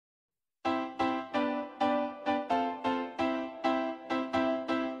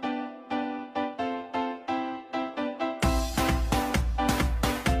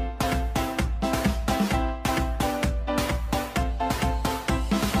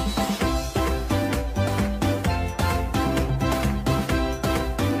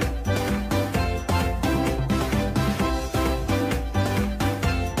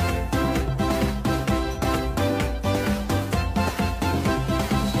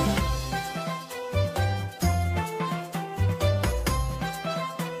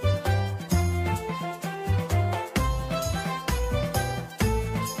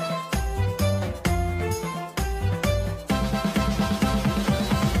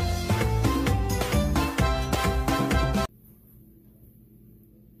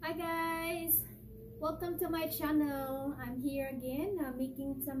Welcome to my channel. I'm here again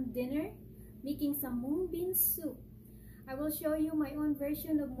making some dinner, making some mung bean soup. I will show you my own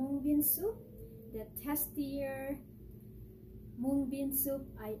version of mung bean soup, the tastier mung bean soup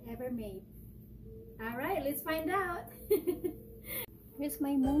I ever made. Alright, let's find out. Here's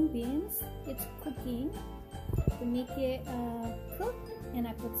my mung beans. It's cooking. To make it cook, and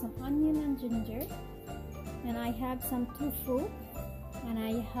I put some onion and ginger, and I have some tofu, and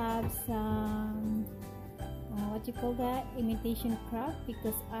I have some what you call that, imitation crab,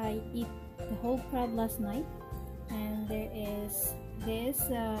 because I eat the whole crab last night. And there is this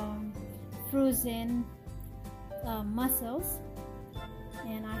frozen mussels,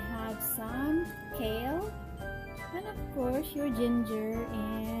 and I have some kale, and of course your ginger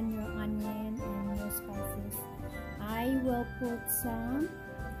and your onion and your spices. I will put some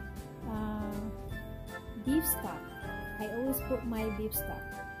beef stock. I always put my beef stock.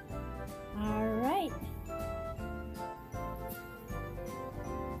 Alright.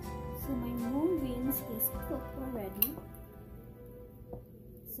 So my mung beans is cooked already.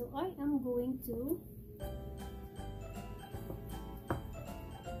 So I am going to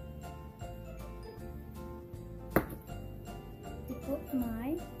put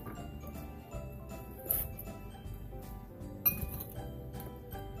my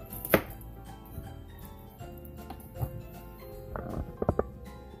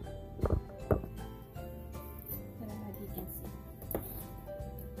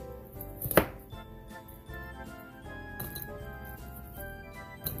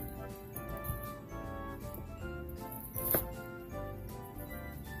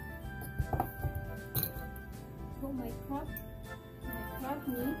my crab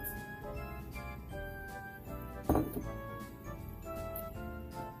meat,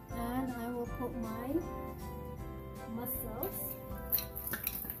 and I will put my mussels.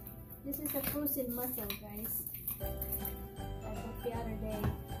 This is a frozen mussel, guys. I bought the other day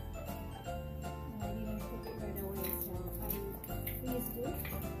and I didn't cook it right away, so I freezed it.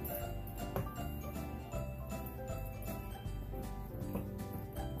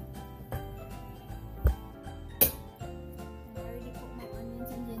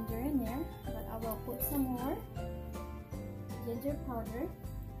 Put some more ginger powder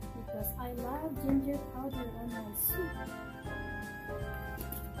because I love ginger powder on my soup.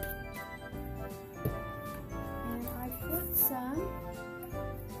 And I put some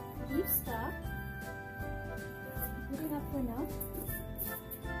beef stock. Good enough for now.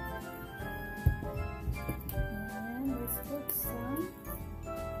 And let's put some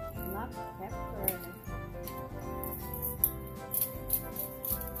black pepper.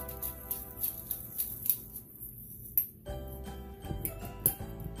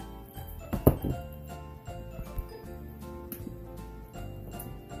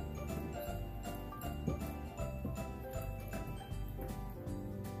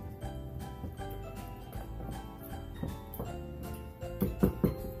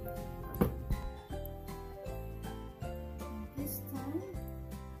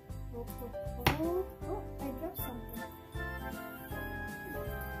 Oh, I dropped something.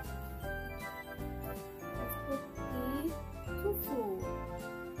 Let's put the tofu.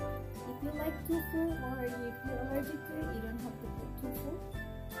 If you like tofu, or if you're allergic to it, you don't have to put tofu.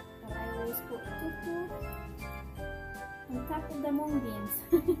 But I always put tofu on top of the mung beans.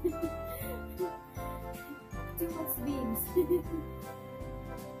 Too much beans.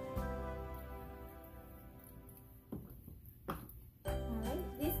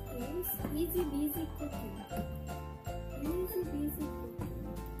 Easy busy cooking. Easy busy cooking.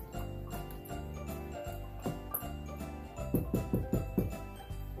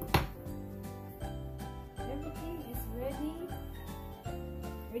 Everything is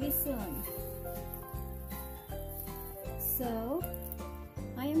ready soon. So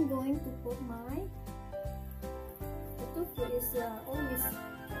I am going to put the tofu is always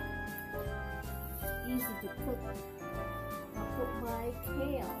easy to cook. I'll put my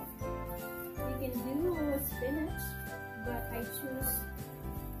kale. You can do spinach, but I choose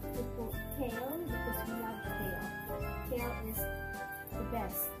to put kale because we love kale. Kale is the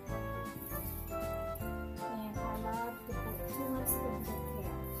best. And I love to put too much of the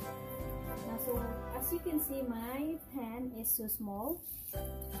kale. Now, so as you can see, my pan is so small.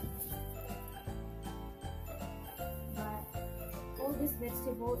 But all this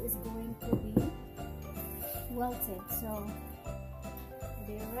vegetable is going to be wilted, so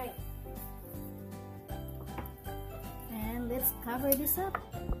they're right. And let's cover this up.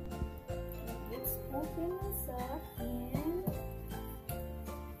 Let's open this up and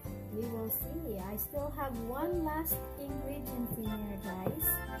we will see. I still have one last ingredient in here, guys.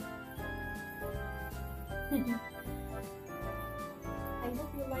 I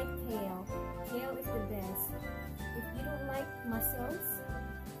hope you like kale. Kale is the best. If you don't like mussels,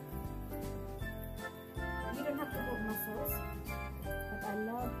 you don't have to put mussels. But I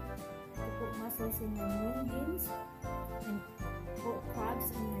love to put mussels in my mung beans and put crabs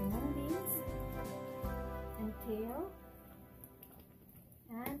in my mung beans and kale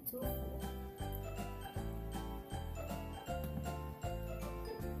and tofu.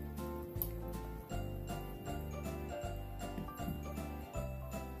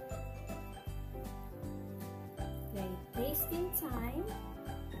 Tasting time,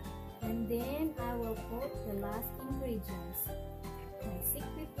 and then I will put the last ingredients, my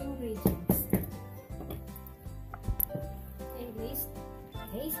secret ingredients. Okay, let's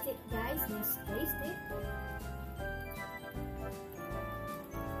taste it, guys. Let's taste it.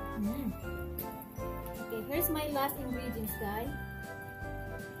 Okay, here's my last ingredients, guys.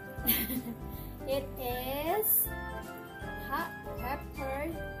 It is hot pepper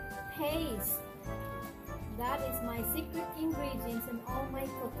paste. That is my secret ingredients in all my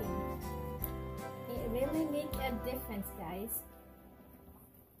cooking. It really makes a difference, guys.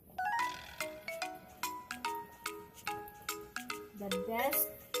 The best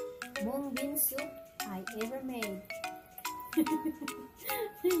mung bean soup I ever made.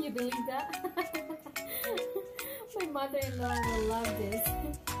 You believe that? My mother-in-law will love this.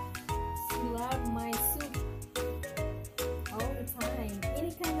 She loves my soup all the time.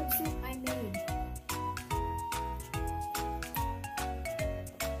 Any kind of soup I made.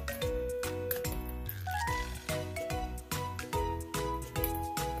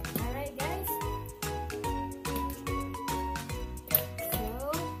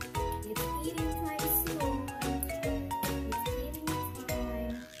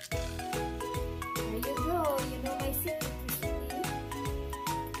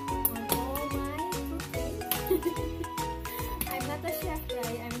 I'm not a chef,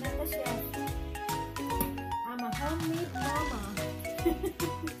 guys. I'm not a chef. I'm a homemade mama.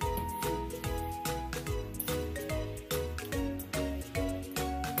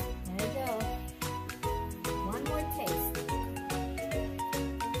 There you go. One more taste.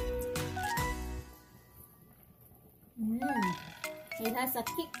 It has a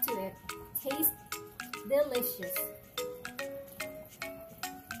kick to it. Tastes delicious.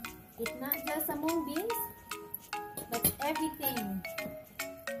 It's not just a mung beans, but everything.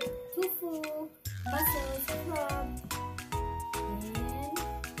 Tofu, mussels, crab, and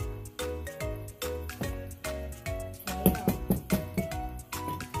kale.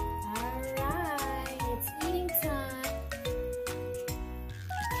 Alright, it's eating time.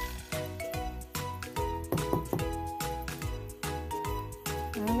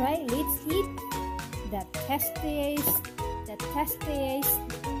 Alright, let's eat the tastiest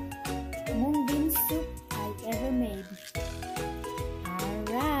mung bean soup I ever made.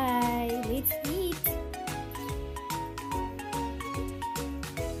 Alright, let's eat.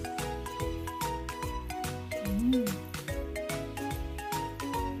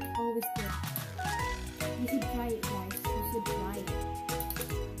 Always good. You should try it, guys. You should try it.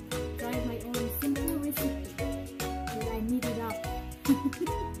 Try my own simple recipe. But I made it up.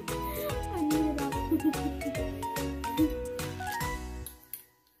 I made it up.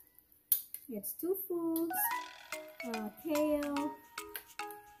 It's tofu, kale,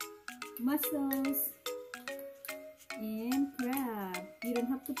 mussels, and crab. You don't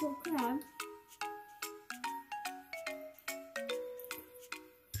have to put crab.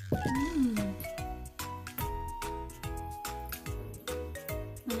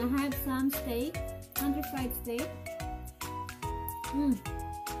 And I have some steak, under-fried steak.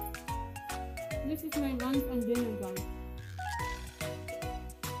 This is my lunch and dinner, guys.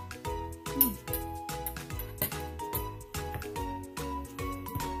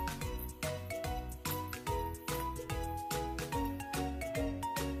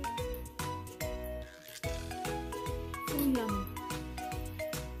 So yummy.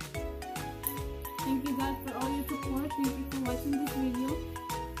 Thank you guys for all your support. Thank you for watching this video.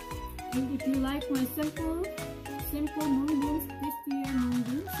 And if you like my simple mung beans, tastier mung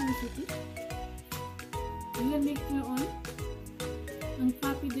beans recipe, you can make your own and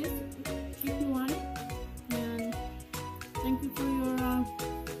copy this if you want it. And thank you for your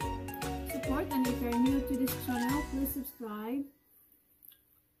support. And if you're new to this channel, please subscribe,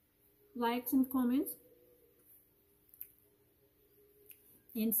 likes and comments,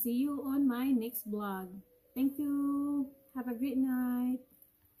 and see you on my next vlog. Thank you. Have a great night.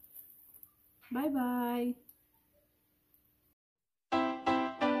 Bye bye.